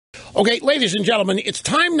Okay, ladies and gentlemen, it's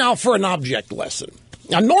time now for an object lesson.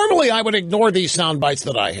 Now, normally I would ignore these sound bites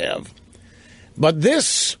that I have, but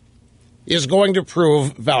this is going to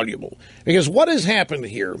prove valuable. Because what has happened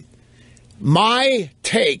here, my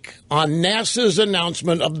take on NASA's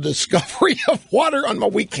announcement of the discovery of water on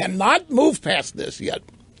Mars, we cannot move past this yet.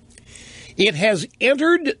 It has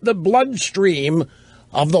entered the bloodstream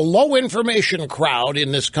of the low-information crowd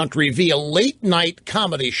in this country via late-night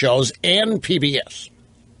comedy shows and PBS.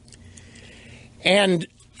 And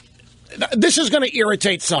this is going to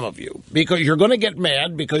irritate some of you because you're going to get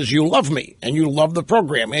mad because you love me and you love the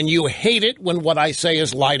program and you hate it when what I say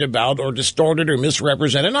is lied about or distorted or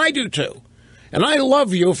misrepresented, and I do too. And I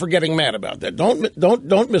love you for getting mad about that.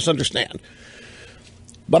 Don't misunderstand.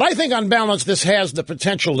 But I think on balance this has the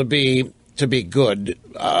potential to be good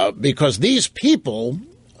because these people,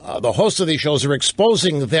 the hosts of these shows, are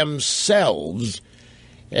exposing themselves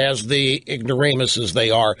as the ignoramuses they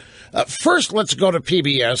are. First, let's go to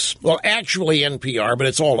PBS. Well, actually NPR, but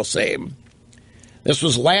it's all the same. This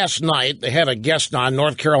was last night. They had a guest on,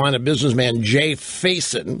 North Carolina businessman Jay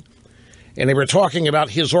Faison, and they were talking about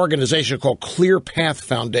his organization called Clear Path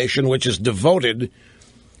Foundation, which is devoted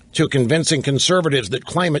to convincing conservatives that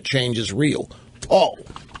climate change is real. Oh,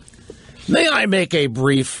 may I make a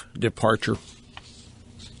brief departure?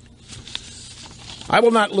 I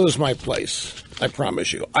will not lose my place, I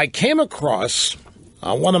promise you. I came across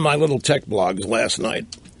one of my little tech blogs last night,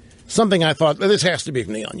 something I thought, this has to be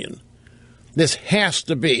from The Onion. This has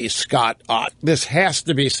to be Scott Ott. This has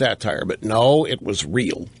to be satire. But no, it was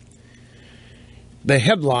real. The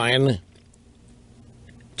headline,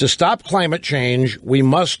 to stop climate change, we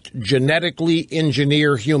must genetically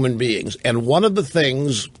engineer human beings. And one of the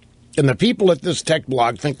things, and the people at this tech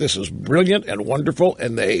blog think this is brilliant and wonderful,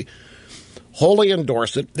 and they wholly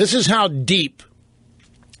endorse it. This is how deep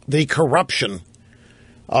the corruption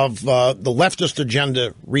of the leftist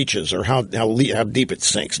agenda reaches, or how deep it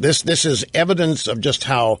sinks. This is evidence of just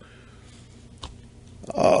how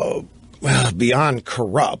beyond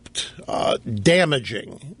corrupt,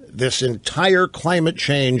 damaging this entire climate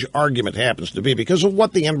change argument happens to be because of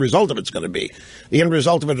what the end result of it's going to be. The end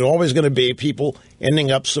result of it is always going to be people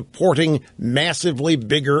ending up supporting massively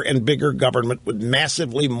bigger and bigger government with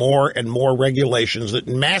massively more and more regulations that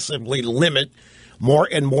massively limit more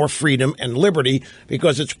and more freedom and liberty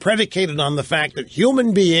because it's predicated on the fact that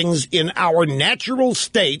human beings in our natural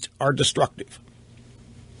state are destructive.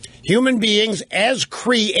 Human beings as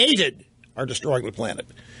created are destroying the planet.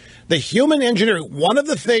 The human engineering, one of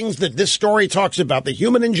the things that this story talks about, the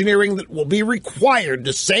human engineering that will be required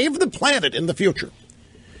to save the planet in the future,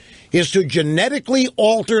 is to genetically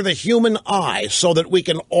alter the human eye so that we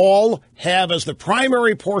can all have as the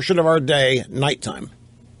primary portion of our day nighttime.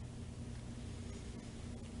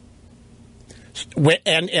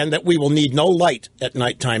 And that we will need no light at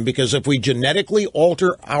nighttime because if we genetically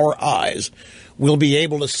alter our eyes, we'll be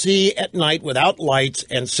able to see at night without lights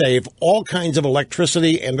and save all kinds of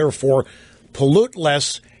electricity and therefore pollute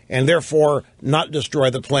less and therefore not destroy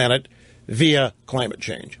the planet via climate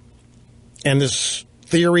change. And this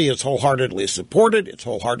theory is wholeheartedly supported. It's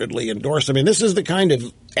wholeheartedly endorsed. I mean, this is the kind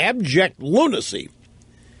of abject lunacy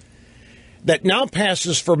that now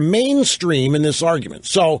passes for mainstream in this argument.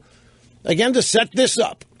 So, again, to set this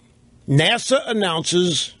up, NASA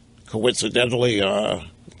announces, coincidentally,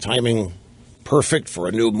 timing perfect for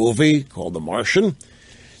a new movie called The Martian.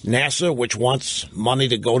 NASA, which wants money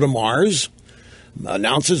to go to Mars,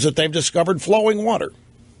 announces that they've discovered flowing water.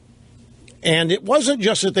 And it wasn't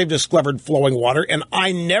just that they've discovered flowing water, and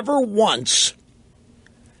I never once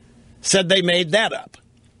said they made that up.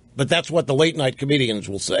 But that's what the late-night comedians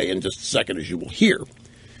will say in just a second, as you will hear.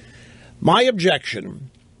 My objection,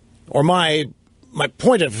 or my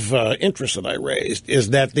point of interest that I raised,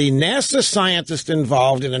 is that the NASA scientist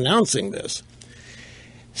involved in announcing this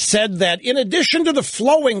said that in addition to the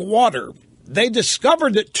flowing water, they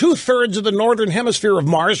discovered that 2/3 of the northern hemisphere of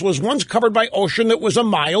Mars was once covered by ocean that was a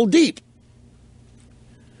mile deep.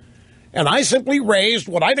 And I simply raised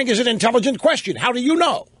what I think is an intelligent question. How do you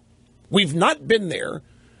know? We've not been there.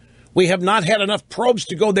 We have not had enough probes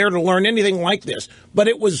to go there to learn anything like this. But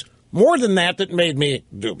it was more than that that made me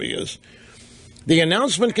dubious. The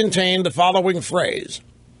announcement contained the following phrase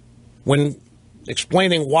when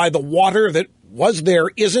explaining why the water that was there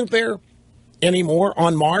isn't there anymore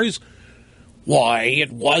on Mars. Why, it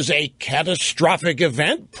was a catastrophic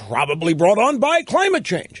event probably brought on by climate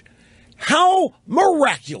change. How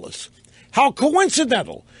miraculous, how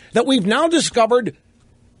coincidental that we've now discovered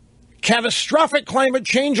catastrophic climate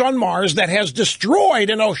change on Mars that has destroyed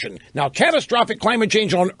an ocean. Now, catastrophic climate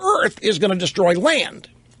change on Earth is going to destroy land.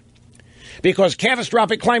 because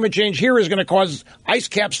catastrophic climate change here is going to cause ice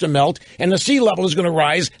caps to melt and the sea level is going to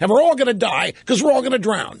rise and we're all going to die because we're all going to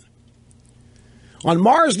drown. On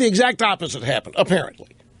Mars, the exact opposite happened, apparently.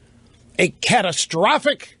 A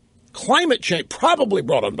catastrophic climate change, probably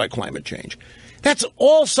brought on by climate change. That's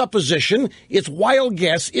all supposition. It's wild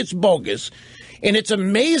guess. It's bogus. And it's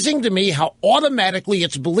amazing to me how automatically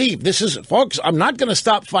it's believed. This is, folks, I'm not going to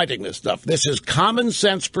stop fighting this stuff. This is common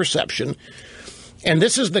sense perception. And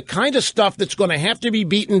this is the kind of stuff that's going to have to be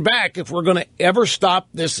beaten back if we're going to ever stop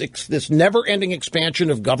this never-ending expansion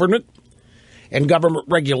of government and government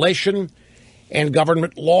regulation and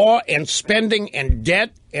government law and spending and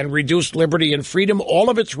debt and reduced liberty and freedom. All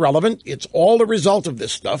of it's relevant. It's all the result of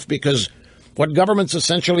this stuff, because what governments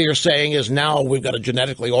essentially are saying is now we've got to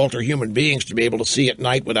genetically alter human beings to be able to see at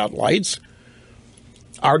night without lights.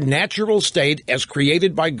 Our natural state, as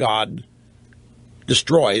created by God,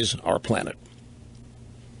 destroys our planet.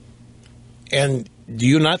 And do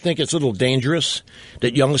you not think it's a little dangerous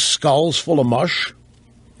that young skulls full of mush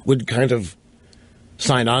would kind of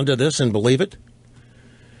sign on to this and believe it?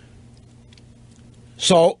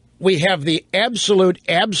 So we have the absolute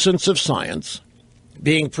absence of science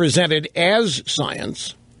being presented as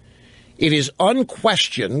science. It is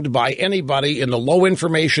unquestioned by anybody in the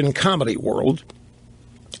low-information comedy world.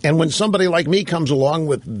 And when somebody like me comes along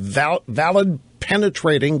with valid,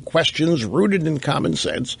 penetrating questions rooted in common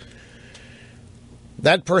sense,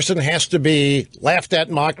 that person has to be laughed at,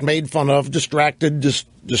 mocked, made fun of, distracted,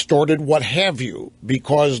 distorted, what have you,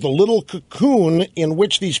 because the little cocoon in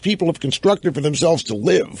which these people have constructed for themselves to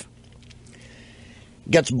live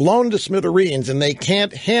gets blown to smithereens, and they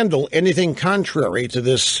can't handle anything contrary to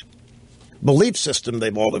this belief system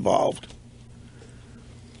they've all evolved.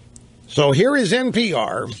 So here is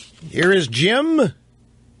NPR. Here is Jim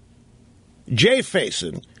J.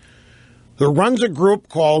 Faison, who runs a group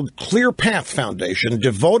called Clear Path Foundation,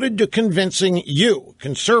 devoted to convincing you,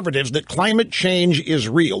 conservatives, that climate change is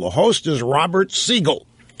real. The host is Robert Siegel.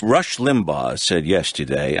 Rush Limbaugh said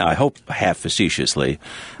yesterday, I hope half facetiously,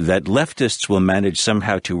 that leftists will manage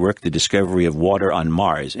somehow to work the discovery of water on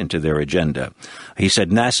Mars into their agenda. He said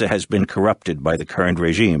NASA has been corrupted by the current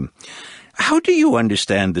regime. How do you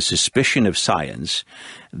understand the suspicion of science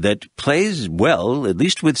that plays well, at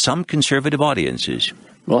least with some conservative audiences?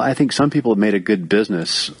 Well, I think some people have made a good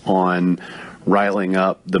business on riling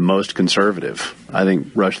up the most conservative. I think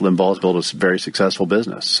Rush Limbaugh's built a very successful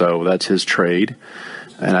business, so that's his trade,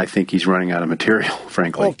 and I think he's running out of material,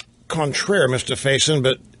 frankly. Well, contraire, Mr. Faison,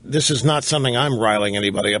 but this is not something I'm riling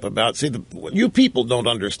anybody up about. See, what you people don't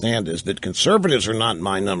understand is that conservatives are not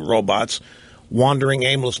mind-numb robots wandering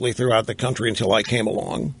aimlessly throughout the country until I came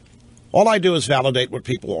along. All I do is validate what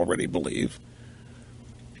people already believe.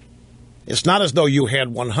 It's not as though you had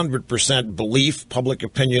 100% belief, public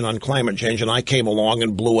opinion on climate change, and I came along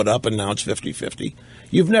and blew it up, and now it's 50-50.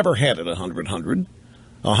 You've never had it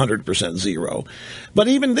 100% zero. But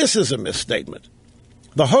even this is a misstatement.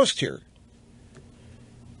 The host here,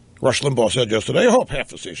 Rush Limbaugh, said yesterday, I hope half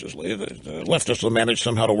facetiously, the leftists will manage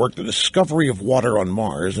somehow to work the discovery of water on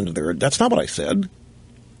Mars into their... That's not what I said.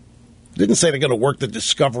 Didn't say they're going to work the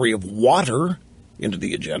discovery of water into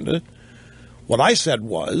the agenda. What I said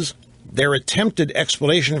was their attempted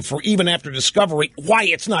explanation for, even after discovery, why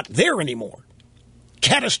it's not there anymore.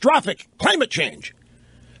 Catastrophic climate change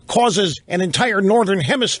causes an entire northern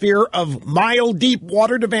hemisphere of mile-deep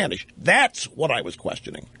water to vanish. That's what I was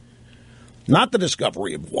questioning. Not the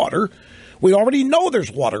discovery of water. We already know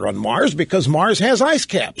there's water on Mars because Mars has ice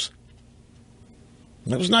caps.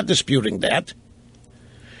 I was not disputing that.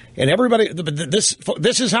 And everybody,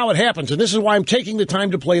 this is how it happens, and this is why I'm taking the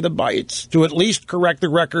time to play the bites, to at least correct the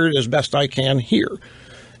record as best I can here.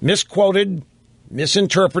 Misquoted,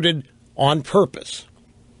 misinterpreted on purpose.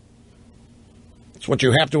 It's what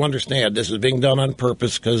you have to understand. This is being done on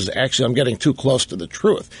purpose because actually I'm getting too close to the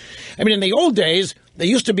truth. I mean, in the old days, they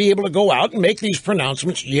used to be able to go out and make these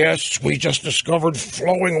pronouncements. Yes, we just discovered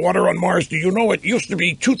flowing water on Mars. Do you know it used to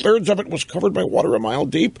be 2/3 of it was covered by water a mile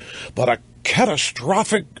deep, but a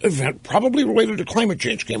catastrophic event probably related to climate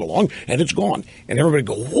change came along and it's gone. And everybody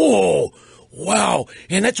go, whoa, wow.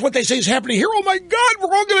 And that's what they say is happening here. Oh my God,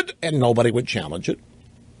 we're all going to... And nobody would challenge it.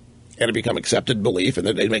 And it become accepted belief, and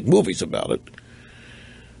then they'd make movies about it.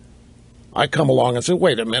 I come along and say,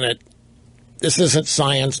 wait a minute. This isn't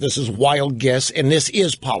science. This is wild guess. And this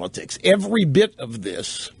is politics. Every bit of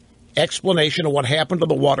this explanation of what happened to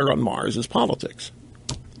the water on Mars is politics.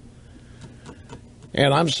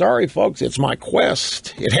 And I'm sorry, folks, it's my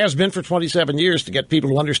quest. It has been for 27 years to get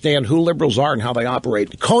people to understand who liberals are and how they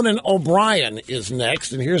operate. Conan O'Brien is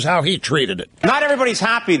next, and here's how he treated it. Not everybody's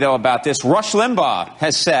happy, though, about this. Rush Limbaugh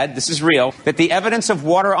has said, this is real, that the evidence of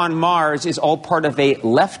water on Mars is all part of a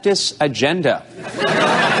leftist agenda.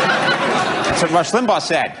 That's what Rush Limbaugh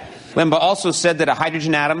said. Limbaugh also said that a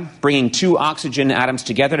hydrogen atom bringing two oxygen atoms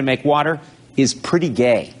together to make water is pretty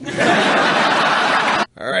gay.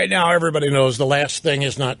 All right, now everybody knows the last thing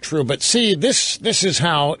is not true. But see, this is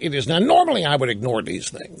how it is. Now, normally I would ignore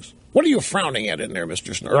these things. What are you frowning at in there,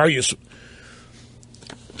 Mr. Snow? Or are you...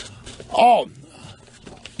 Oh,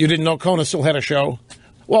 you didn't know Conan still had a show?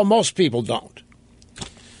 Well, most people don't.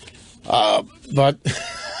 But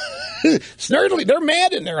Snurdly, they're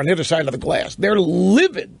mad in there on the other side of the glass. They're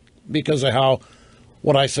livid because of how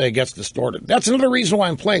what I say gets distorted. That's another reason why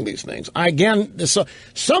I'm playing these things.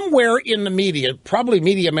 Somewhere in the media, probably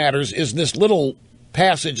Media Matters, is this little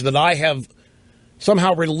passage that I have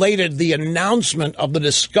somehow related the announcement of the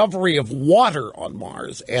discovery of water on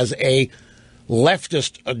Mars as a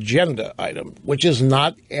leftist agenda item, which is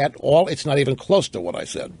not at all, it's not even close to what I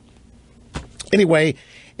said. Anyway,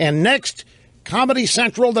 and next, Comedy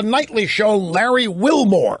Central, The Nightly Show, Larry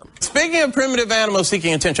Wilmore. Speaking of primitive animals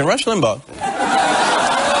seeking attention, Rush Limbaugh.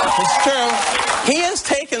 It's true. He has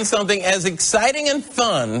taken something as exciting and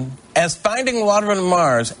fun as finding water on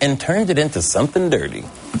Mars and turned it into something dirty.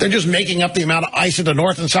 They're just making up the amount of ice at the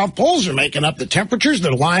North and South Poles. They're making up the temperatures.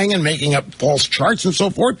 They're lying and making up false charts and so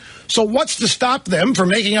forth. So what's to stop them from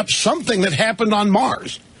making up something that happened on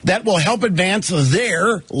Mars that will help advance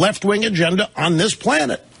their left-wing agenda on this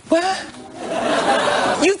planet? What?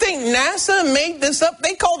 You think NASA made this up?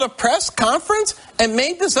 They called a press conference and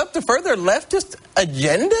made this up to further leftist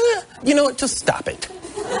agenda? You know what? Just stop it.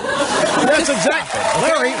 That's exactly,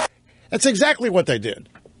 Larry, that's exactly what they did.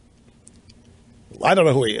 I don't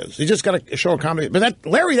know who he is. He just got a show of comedy. But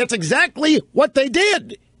Larry, that's exactly what they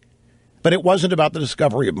did. But it wasn't about the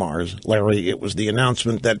discovery of Mars, Larry. It was the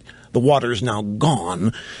announcement that the water is now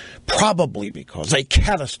gone, probably because a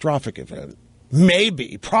catastrophic event,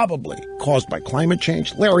 maybe, probably, caused by climate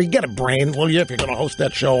change. Larry, get a brain, will you, if you're going to host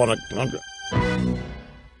that show on a...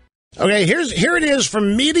 Okay, here it is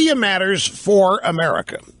from Media Matters for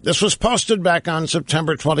America. This was posted back on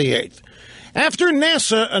September 28th. After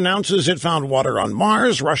NASA announces it found water on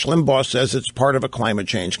Mars, Rush Limbaugh says it's part of a climate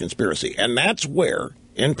change conspiracy. And that's where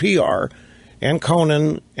NPR and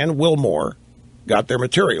Conan and Wilmore got their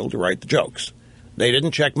material to write the jokes. They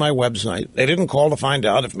didn't check my website. They didn't call to find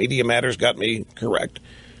out if Media Matters got me correct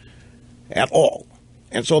at all.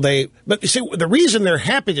 And so but you see, the reason they're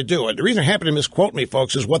happy to do it, the reason they're happy to misquote me,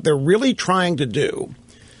 folks, is what they're really trying to do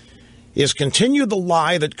is continue the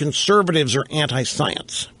lie that conservatives are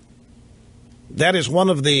anti-science. That is one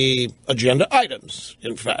of the agenda items,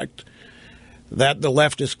 in fact, that the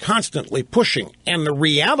left is constantly pushing. And the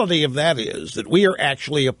reality of that is that we are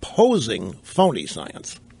actually opposing phony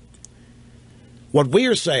science. What we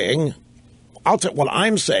are saying, what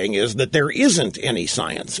I'm saying is that there isn't any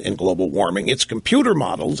science in global warming. It's computer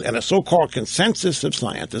models and a so-called consensus of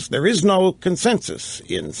scientists. There is no consensus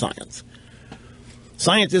in science.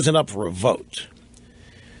 Science isn't up for a vote.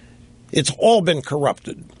 It's all been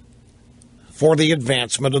corrupted for the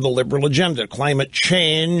advancement of the liberal agenda. Climate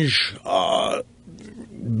change,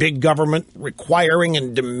 big government requiring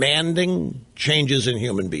and demanding changes in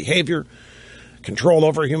human behavior, control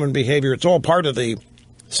over human behavior. It's all part of the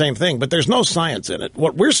same thing, but there's no science in it.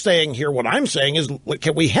 What we're saying here, what I'm saying is,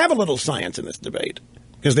 can we have a little science in this debate?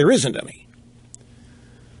 Because there isn't any.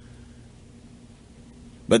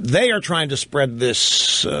 But they are trying to spread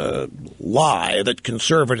this lie that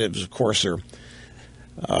conservatives, of course, are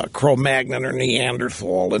Cro-Magnon or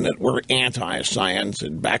Neanderthal, and that we're anti-science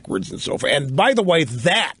and backwards and so forth. And by the way,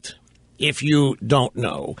 that, if you don't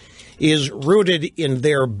know, is rooted in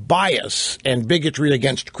their bias and bigotry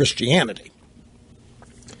against Christianity.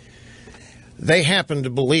 They happen to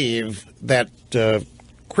believe that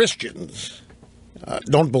Christians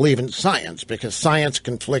don't believe in science because science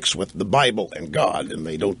conflicts with the Bible and God, and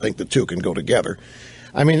they don't think the two can go together.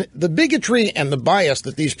 I mean, the bigotry and the bias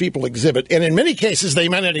that these people exhibit, and in many cases they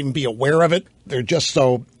might not even be aware of it. They're just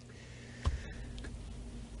so,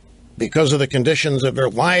 because of the conditions of their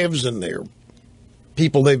lives and their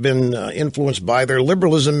people they've been influenced by, their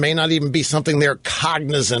liberalism may not even be something they're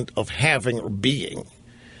cognizant of having or being.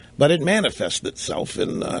 But it manifests itself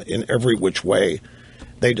in every which way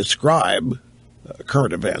they describe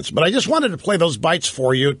current events. But I just wanted to play those bites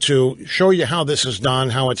for you to show you how this is done,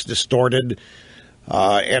 how it's distorted,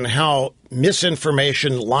 and how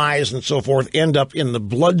misinformation, lies, and so forth end up in the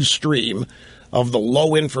bloodstream of the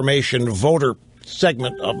low-information voter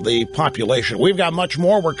segment of the population. We've got much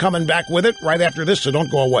more. We're coming back with it right after this, so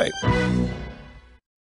don't go away.